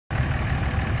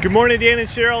Good morning, Dan and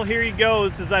Cheryl. Here you go.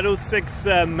 This is that 06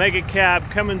 Mega Cab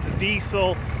Cummins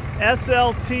diesel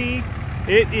SLT.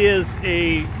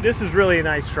 This is really a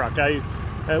nice truck.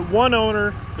 One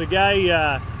owner, the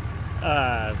guy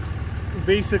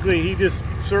basically he just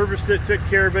serviced it, took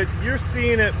care of it. You're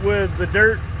seeing it with the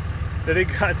dirt that it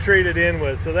got traded in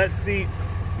with. So that seat,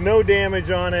 no damage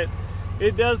on it.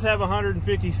 It does have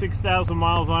 156,000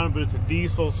 miles on it, but it's a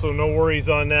diesel, so no worries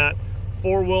on that.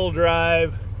 Four-wheel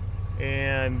drive.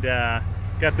 And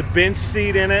got the bench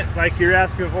seat in it like you're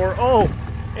asking for. Oh,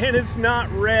 and it's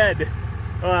not red.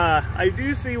 I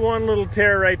do see one little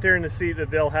tear right there in the seat that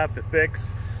they'll have to fix.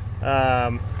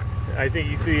 I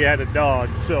think you see he had a dog.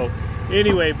 So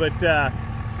anyway, but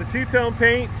it's the two-tone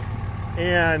paint,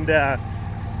 and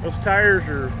those tires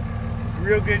are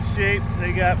real good shape.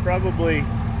 They got probably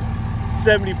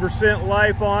 70%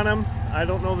 life on them. I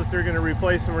don't know that they're going to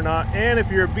replace them or not. And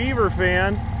if you're a Beaver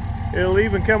fan, it'll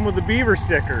even come with a Beaver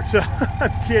sticker. So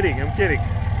I'm kidding.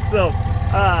 So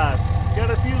got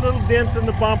a few little dents in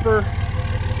the bumper,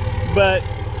 but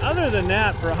other than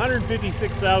that, for a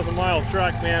 156,000 mile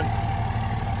truck, man,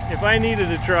 if I needed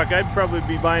a truck, I'd probably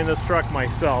be buying this truck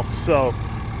myself. So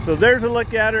there's a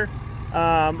look at her.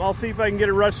 I'll see if I can get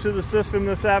a rush to the system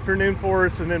this afternoon for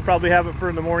us, and then probably have it for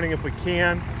in the morning if we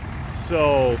can.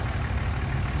 So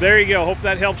there you go. Hope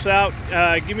that helps out.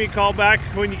 Give me a call back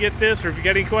when you get this, or if you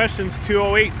got any questions,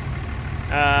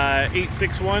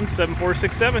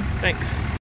 208-861-7467. Thanks.